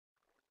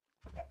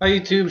Hi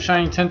YouTube,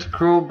 Shiny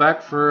Tentacruel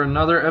back for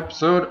another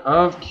episode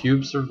of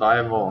Cube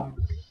Survival.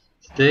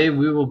 Today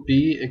we will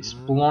be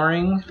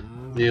exploring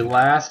the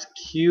last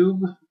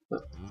cube,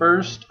 but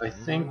first I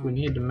think we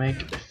need to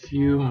make a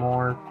few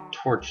more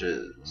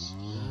torches.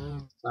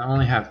 I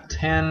only have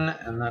 10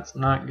 and that's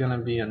not going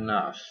to be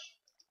enough.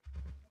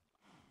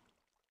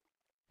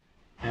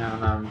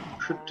 And I'm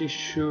pretty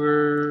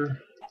sure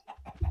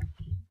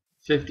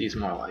 50 is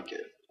more like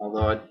it.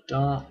 Although I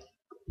don't...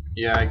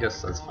 yeah, I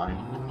guess that's fine.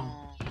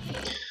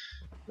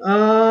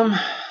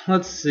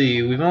 Let's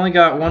see. We've only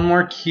got one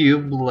more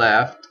cube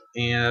left,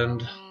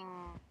 and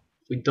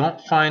if we don't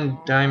find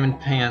diamond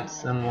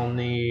pants, then we'll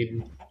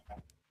need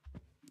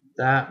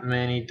that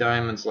many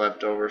diamonds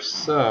left over.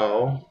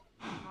 So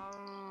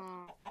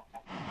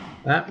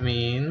that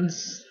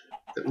means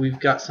that we've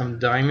got some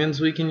diamonds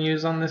we can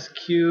use on this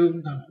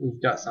cube.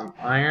 We've got some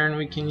iron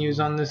we can use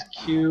on this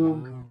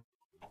cube.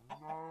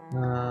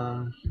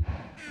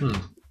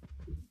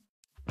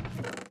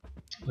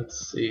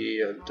 Let's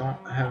see. I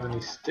don't have any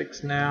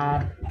sticks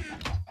now.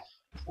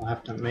 I'll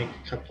have to make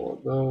a couple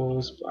of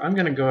those, but I'm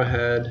gonna go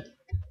ahead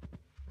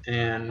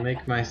and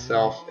make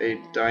myself a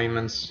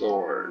diamond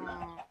sword.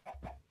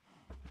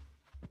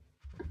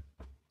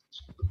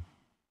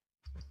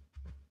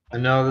 I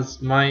know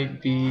this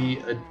might be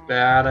a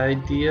bad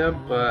idea,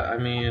 but I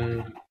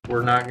mean,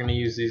 we're not going to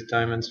use these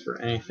diamonds for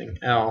anything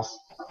else.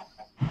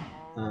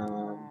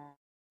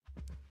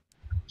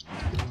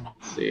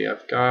 Let's see,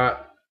 I've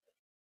got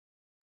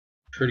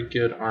pretty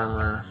good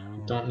armor.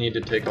 Don't need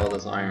to take all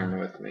this iron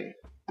with me.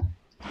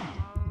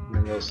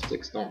 And those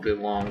sticks don't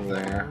belong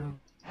there.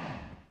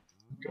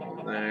 Go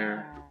in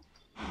there.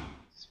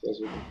 Suppose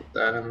we can put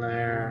that in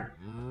there.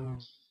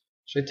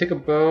 Should I take a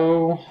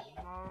bow?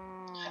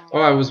 Oh,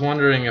 I was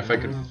wondering if I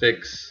could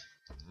fix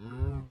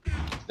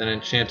an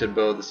enchanted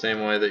bow the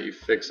same way that you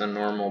fix a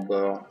normal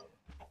bow.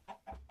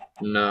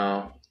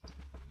 No.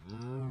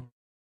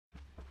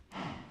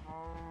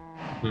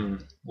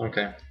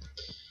 Okay.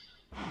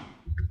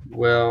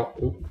 Well,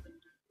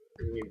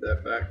 I need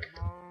that back.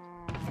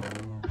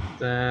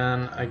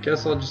 Then I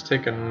guess I'll just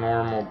take a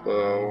normal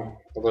bow.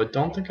 Although I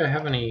don't think I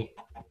have any.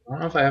 I don't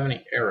know if I have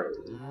any arrows.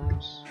 Do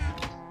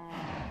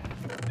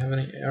I have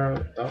any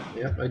arrows? Oh,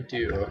 yep, I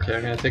do. Okay,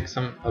 I'm gonna take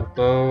a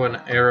bow,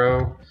 and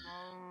arrow,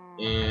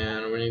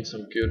 and we need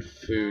some good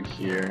food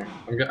here.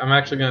 I'm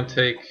actually gonna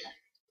take.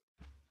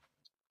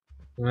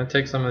 I'm gonna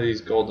take some of these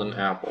golden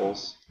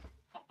apples.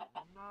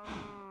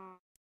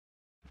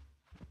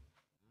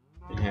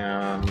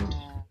 And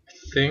I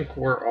think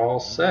we're all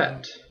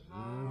set.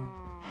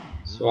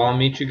 So I'll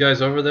meet you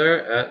guys over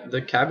there at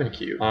the cabin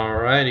cube.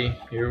 Alrighty,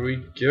 here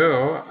we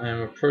go.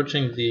 I'm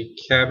approaching the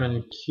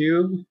cabin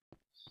cube,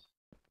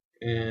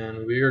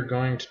 and we are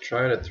going to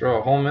try to throw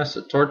a whole mess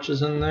of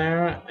torches in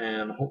there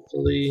and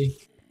hopefully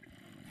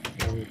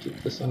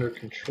keep this under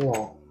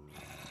control.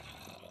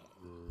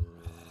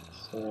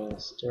 So I'll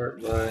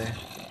start by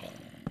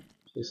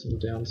placing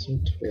down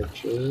some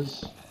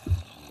torches.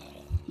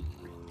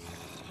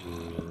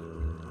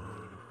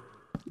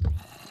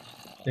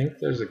 I think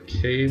there's a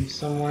cave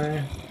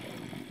somewhere.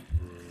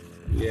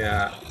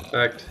 Yeah, in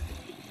fact,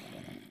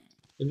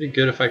 it'd be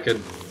good if I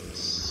could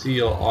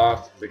seal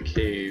off the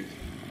cave.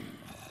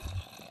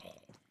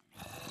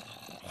 I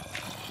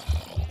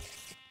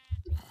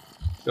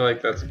feel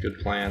like that's a good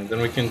plan.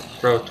 Then we can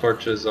throw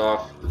torches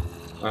off.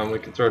 We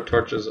can throw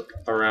torches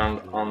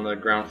around on the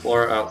ground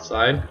floor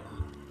outside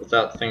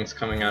without things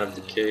coming out of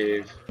the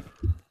cave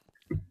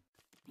and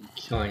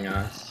killing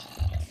us.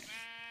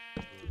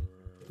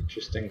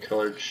 Interesting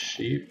colored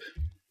sheep.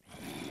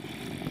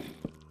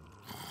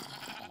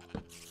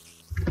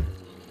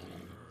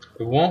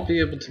 We won't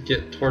be able to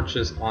get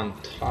torches on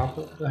top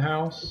of the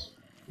house.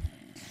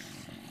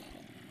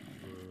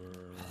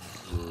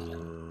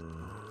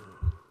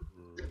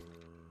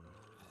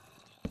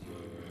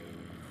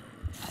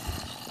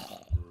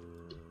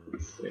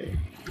 Let's see.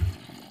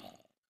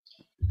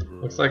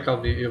 Looks like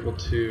I'll be able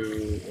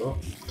to... well,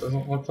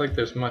 doesn't look like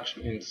there's much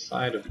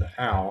inside of the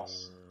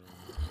house.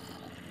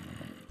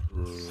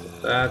 So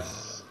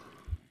that's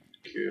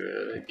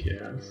good, I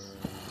guess.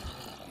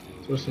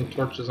 Throw some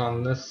torches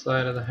on this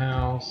side of the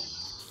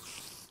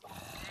house.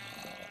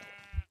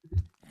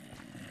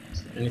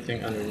 Is there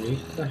anything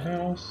underneath the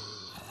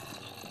house?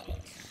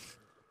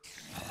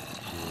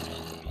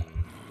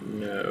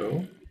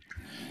 No.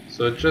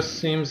 So it just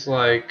seems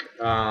like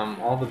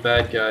all the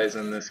bad guys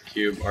in this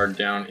cube are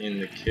down in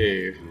the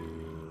cave.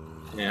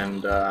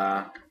 And,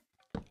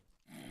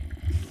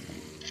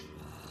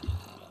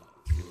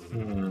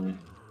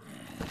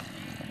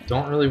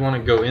 don't really want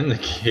to go in the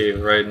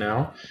cave right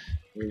now.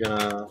 I'm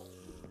gonna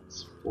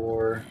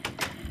explore.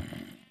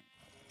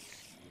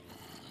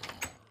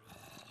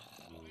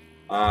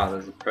 Ah,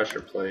 there's a pressure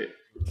plate.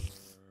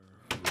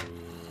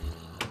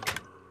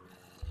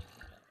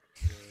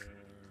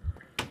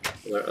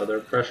 Are there other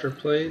pressure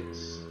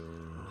plates?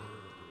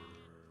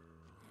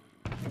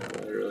 I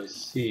don't really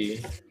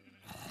see.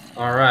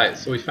 Alright,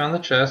 so we found the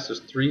chest. There's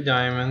 3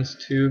 diamonds,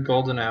 2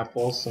 golden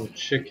apples, some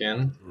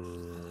chicken.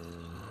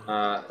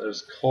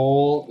 There's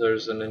coal.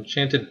 There's an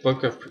enchanted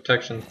book of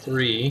protection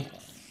 3,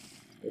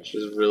 which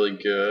is really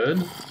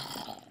good.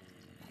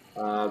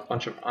 A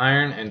bunch of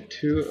iron and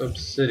 2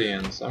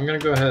 obsidian. So I'm gonna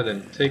go ahead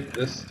and take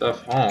this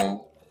stuff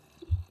home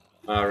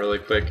really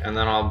quick, and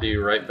then I'll be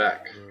right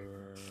back.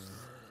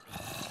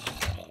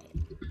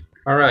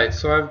 Alright,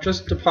 so I've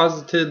just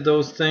deposited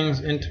those things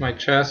into my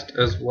chest,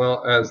 as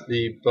well as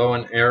the bow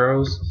and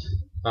arrows.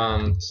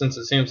 Since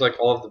it seems like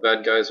all of the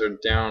bad guys are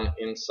down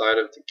inside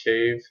of the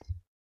cave,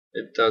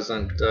 it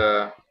doesn't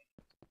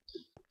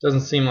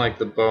seem like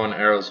the bow and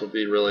arrows will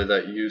be really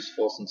that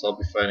useful, since I'll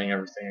be fighting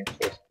everything in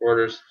close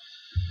quarters.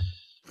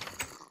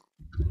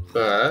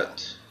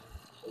 But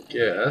I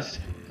guess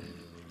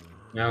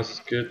now's as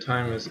good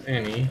time as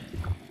any.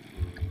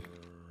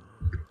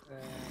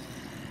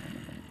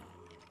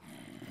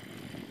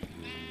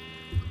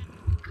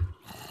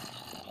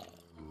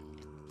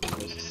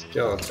 There's a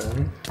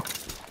skeleton.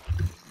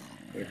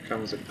 Here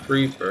comes a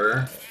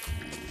creeper.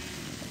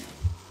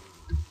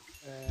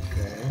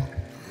 Okay.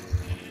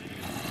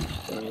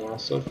 Doing well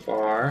so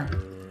far.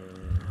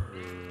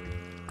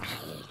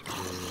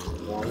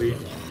 Zombie,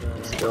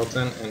 a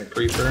skeleton, and a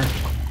creeper.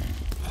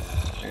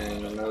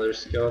 And another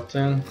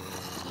skeleton.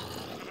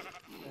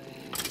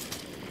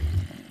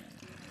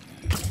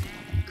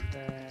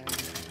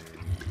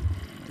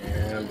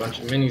 And a bunch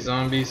of mini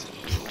zombies.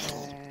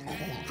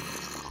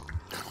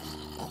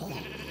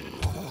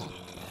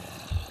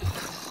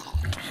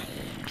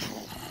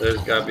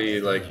 There's gotta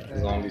be like a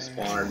zombie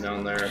spawner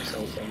down there or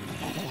something.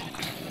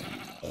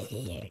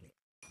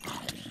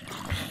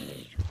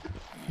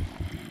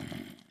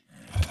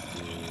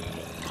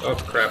 Oh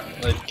crap,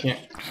 I can't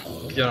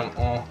get them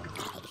all.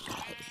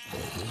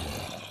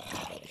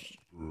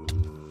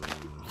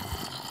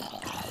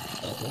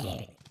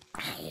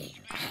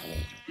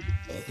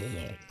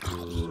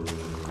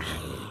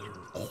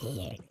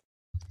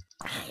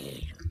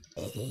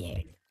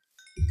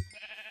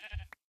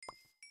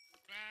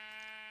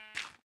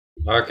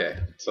 Okay,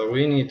 so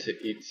we need to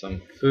eat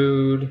some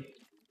food.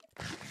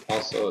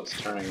 Also, it's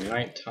turning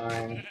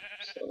nighttime,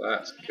 so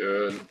that's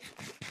good.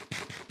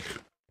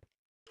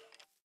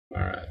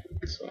 Alright,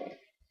 so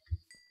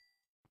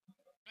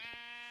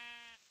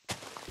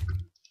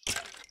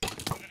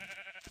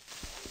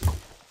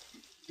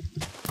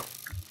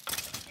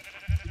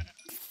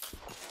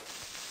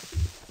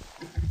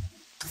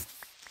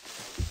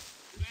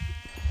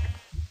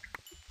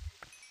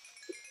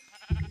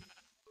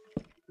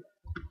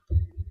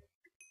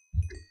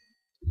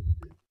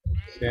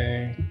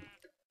okay.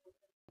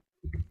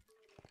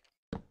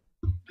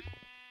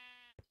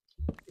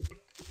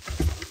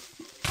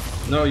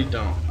 No, you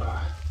don't.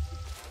 Ugh.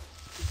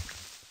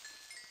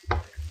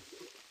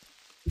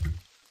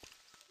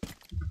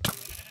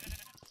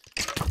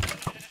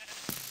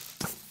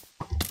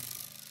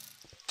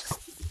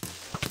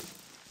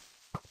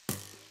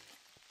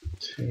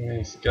 Too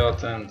many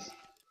skeletons.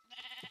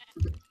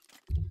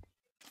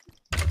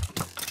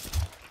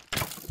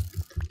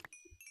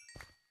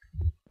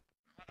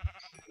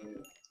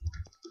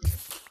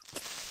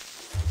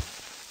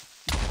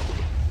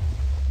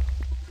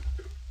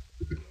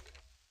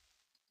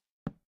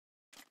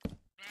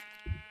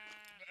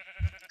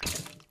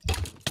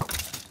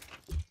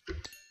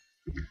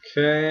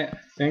 Okay, I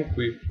think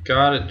we've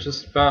got it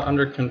just about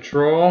under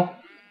control.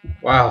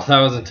 Wow, that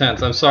was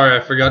intense. I'm sorry, I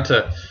forgot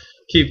to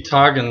keep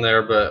talking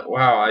there, but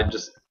wow,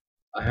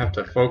 I have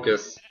to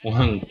focus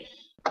when,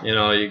 you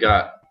know, you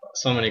got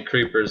so many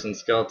creepers and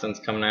skeletons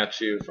coming at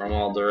you from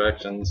all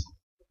directions.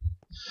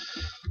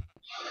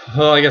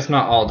 Well, I guess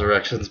not all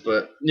directions,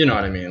 but you know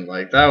what I mean.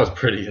 Like, that was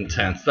pretty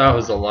intense. That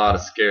was a lot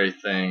of scary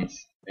things.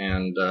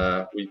 And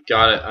we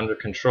got it under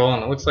control,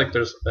 and it looks like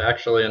there's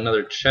actually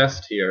another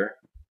chest here.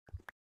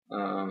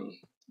 I'm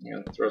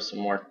gonna throw some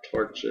more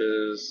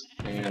torches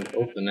and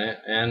open it,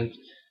 and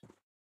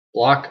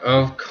block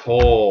of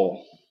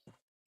coal.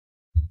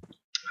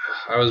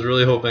 I was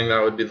really hoping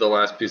that would be the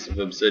last piece of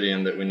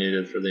obsidian that we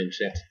needed for the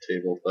enchanted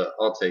table, but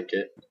I'll take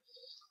it.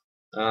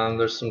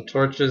 There's some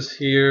torches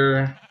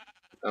here,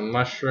 a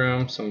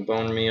mushroom, some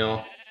bone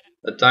meal,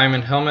 a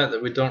diamond helmet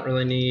that we don't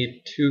really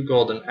need, 2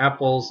 golden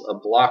apples, a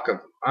block of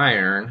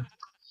iron,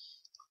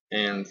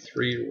 and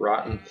 3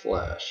 rotten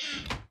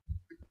flesh.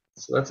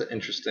 So that's an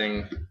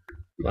interesting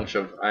bunch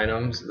of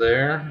items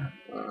there.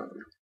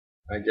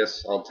 I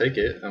guess I'll take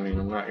it. I mean,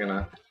 I'm not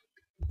gonna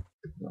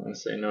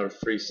say no to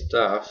free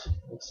stuff.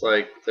 Looks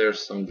like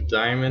there's some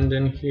diamond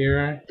in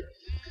here.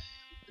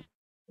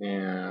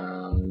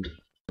 And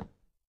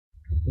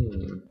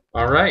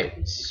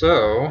alright,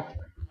 so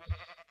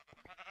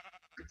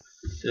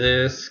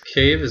this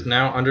cave is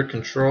now under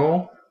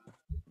control.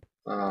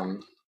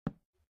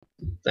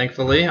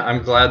 Thankfully,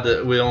 I'm glad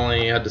that we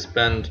only had to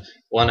spend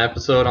 1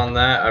 episode on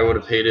that. I would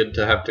have hated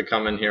to have to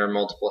come in here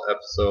multiple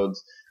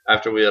episodes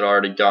after we had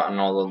already gotten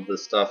all of the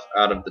stuff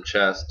out of the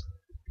chest.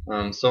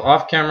 So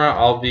off camera,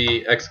 I'll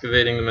be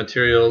excavating the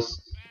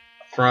materials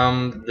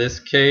from this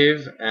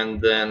cave,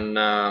 and then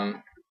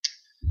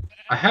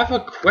I have a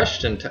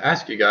question to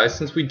ask you guys.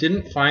 Since we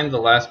didn't find the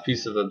last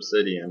piece of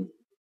obsidian,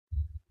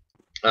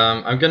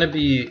 I'm going to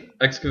be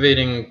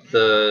excavating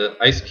the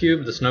ice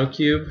cube, the snow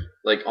cube,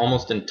 like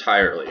almost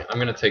entirely. I'm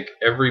going to take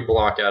every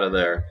block out of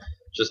there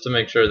just to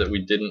make sure that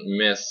we didn't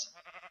miss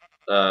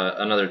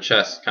another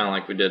chest, kind of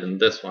like we did in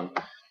this one,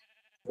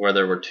 where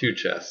there were 2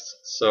 chests.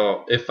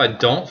 So if I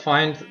don't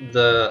find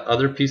the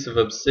other piece of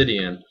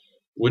obsidian,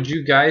 would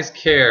you guys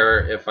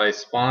care if I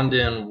spawned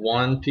in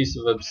 1 piece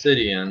of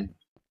obsidian,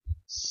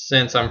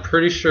 since I'm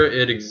pretty sure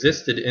it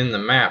existed in the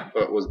map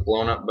but was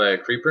blown up by a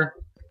creeper?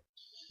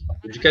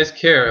 Would you guys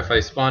care if I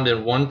spawned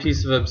in 1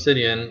 piece of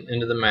obsidian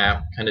into the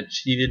map, kind of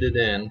cheated it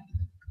in,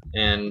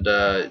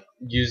 and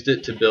used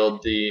it to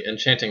build the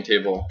enchanting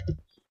table,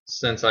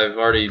 since I've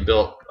already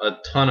built a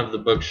ton of the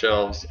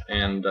bookshelves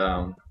and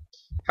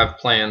have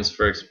plans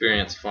for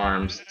experience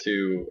farms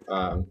to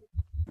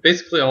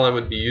basically all I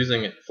would be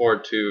using it for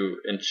to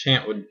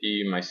enchant would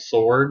be my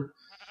sword,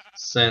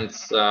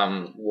 since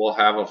we'll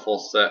have a full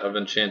set of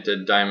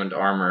enchanted diamond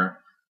armor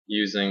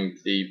using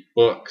the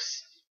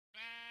books,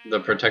 the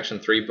Protection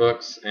 3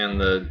 books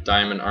and the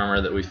diamond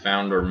armor that we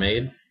found or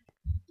made.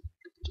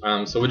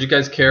 So would you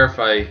guys care if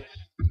I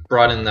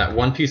brought in that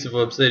 1 piece of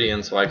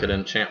obsidian so I could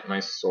enchant my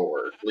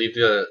sword? Leave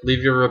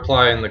your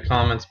reply in the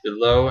comments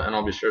below and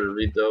I'll be sure to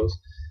read those.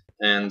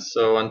 And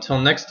so until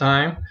next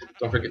time,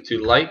 don't forget to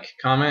like,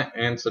 comment,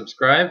 and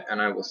subscribe,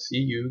 and I will see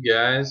you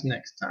guys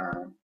next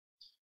time.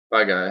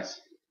 Bye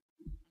guys.